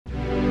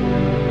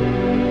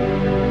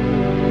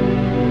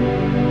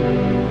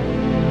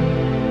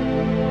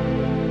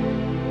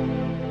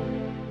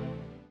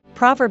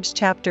Proverbs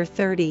chapter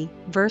 30,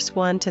 verse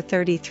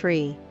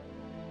 1-33.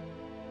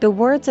 The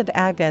words of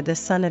Agag the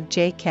son of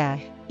Jakeh,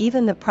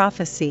 even the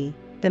prophecy,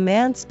 the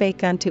man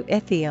spake unto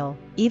Ithiel,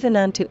 even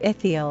unto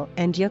Ithiel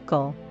and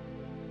Ucal.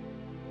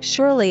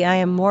 Surely I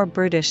am more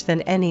brutish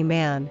than any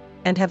man,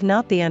 and have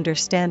not the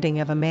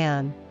understanding of a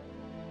man.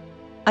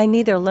 I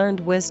neither learned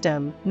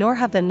wisdom, nor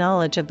have the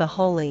knowledge of the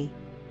holy.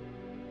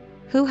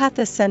 Who hath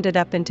ascended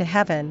up into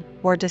heaven,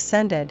 or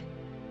descended?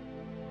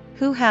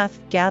 Who hath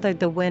gathered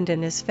the wind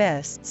in his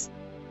fists?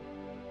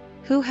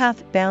 Who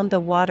hath bound the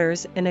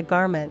waters in a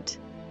garment?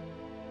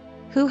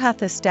 Who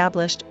hath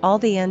established all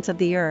the ends of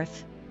the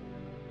earth?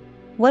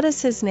 What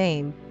is his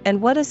name,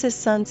 and what is his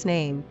son's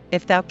name,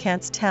 if thou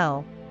canst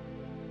tell?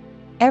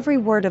 Every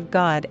word of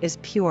God is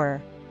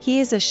pure, he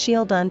is a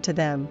shield unto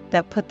them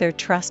that put their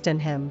trust in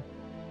him.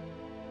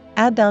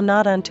 Add thou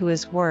not unto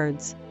his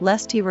words,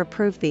 lest he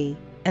reprove thee,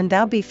 and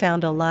thou be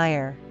found a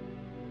liar.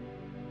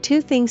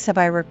 2 things have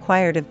I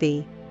required of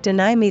thee,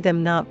 deny me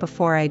them not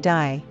before I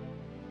die.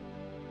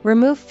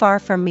 Remove far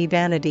from me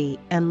vanity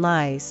and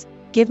lies,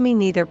 give me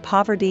neither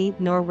poverty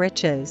nor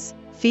riches,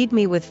 feed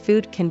me with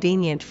food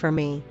convenient for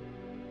me.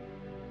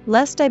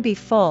 Lest I be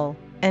full,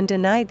 and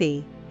deny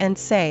thee, and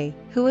say,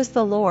 Who is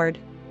the Lord?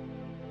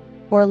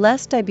 Or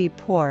lest I be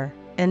poor,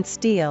 and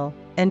steal,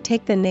 and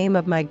take the name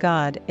of my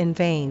God in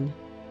vain.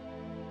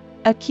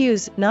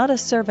 Accuse not a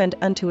servant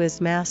unto his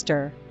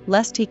master,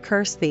 lest he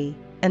curse thee,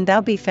 and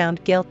thou be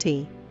found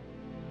guilty.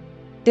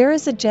 There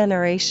is a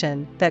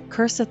generation that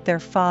curseth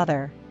their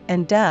father,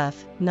 and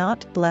doth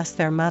not bless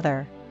their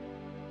mother.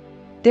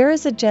 There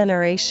is a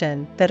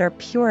generation that are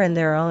pure in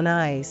their own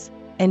eyes,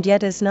 and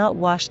yet is not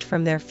washed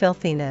from their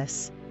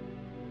filthiness.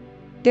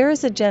 There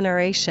is a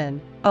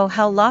generation, oh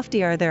how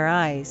lofty are their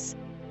eyes!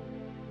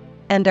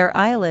 And their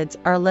eyelids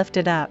are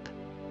lifted up.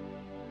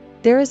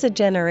 There is a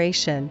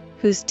generation,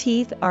 whose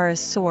teeth are as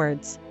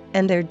swords,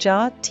 and their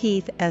jaw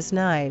teeth as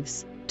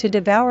knives, to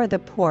devour the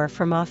poor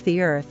from off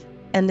the earth,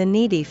 and the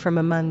needy from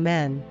among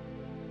men.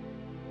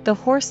 The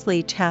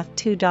horseleech hath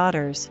 2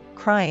 daughters,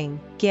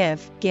 crying,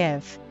 Give,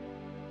 give.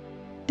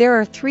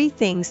 There are 3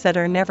 things that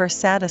are never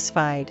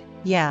satisfied,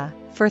 yea,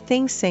 4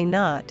 things say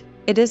not,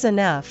 It is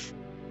enough.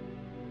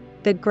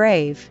 The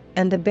grave,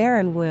 and the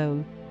barren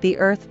womb, the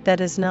earth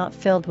that is not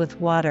filled with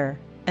water,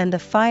 and the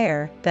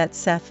fire that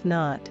saith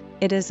not,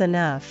 It is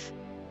enough.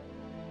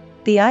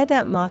 The eye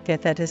that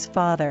mocketh at his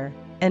father,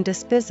 and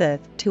despiseth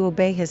to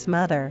obey his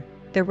mother,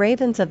 the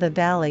ravens of the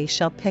valley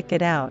shall pick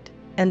it out,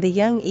 and the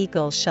young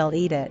eagles shall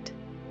eat it.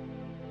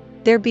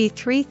 There be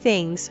 3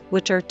 things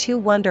which are too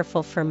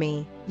wonderful for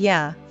me,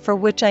 yea, for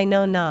which I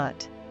know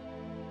not.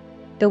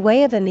 The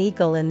way of an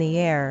eagle in the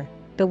air,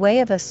 the way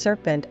of a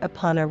serpent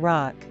upon a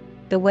rock,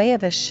 the way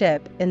of a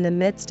ship in the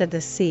midst of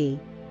the sea,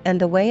 and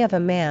the way of a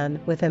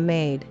man with a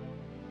maid.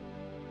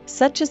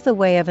 Such is the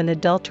way of an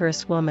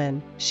adulterous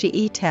woman, she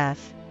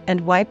eateth,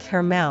 and wipeth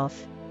her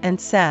mouth, and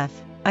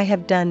saith, I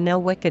have done no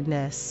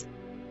wickedness.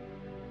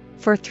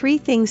 For 3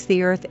 things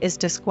the earth is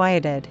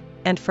disquieted,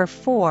 and for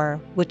 4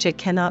 which it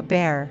cannot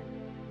bear.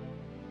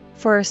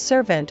 For a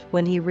servant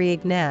when he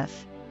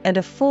reigneth, and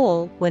a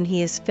fool when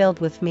he is filled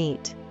with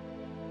meat.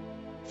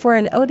 For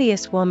an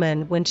odious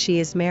woman when she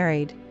is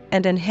married,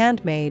 and an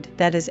handmaid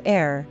that is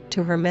heir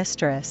to her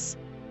mistress.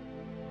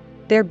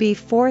 There be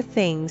 4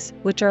 things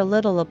which are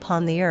little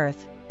upon the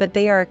earth, but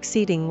they are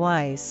exceeding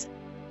wise.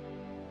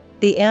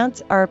 The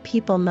ants are a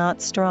people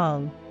not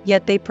strong,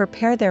 yet they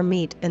prepare their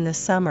meat in the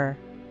summer.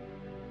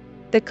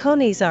 The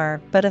conies are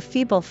but a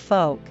feeble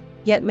folk,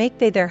 yet make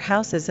they their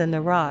houses in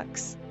the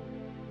rocks.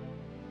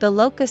 The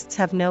locusts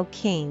have no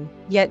king,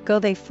 yet go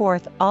they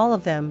forth all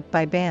of them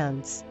by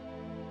bands.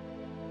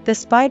 The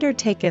spider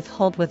taketh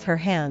hold with her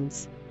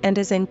hands, and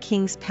is in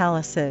kings'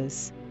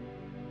 palaces.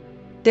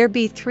 There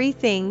be 3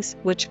 things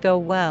which go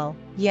well,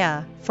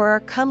 yea, for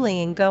are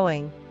comely in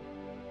going.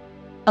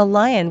 A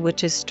lion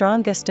which is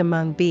strongest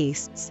among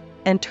beasts,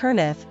 and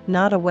turneth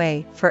not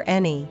away for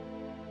any.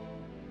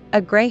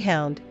 A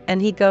greyhound,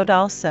 and he goat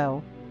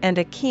also, and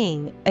a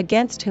king,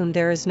 against whom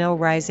there is no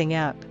rising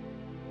up.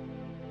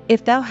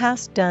 If thou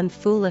hast done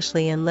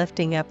foolishly in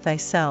lifting up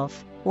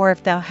thyself, or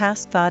if thou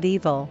hast thought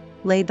evil,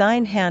 lay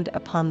thine hand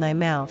upon thy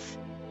mouth.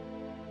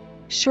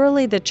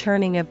 Surely the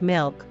churning of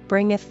milk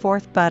bringeth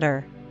forth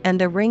butter, and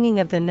the wringing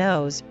of the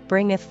nose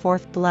bringeth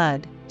forth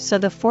blood, so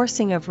the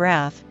forcing of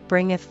wrath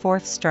bringeth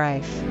forth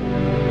strife.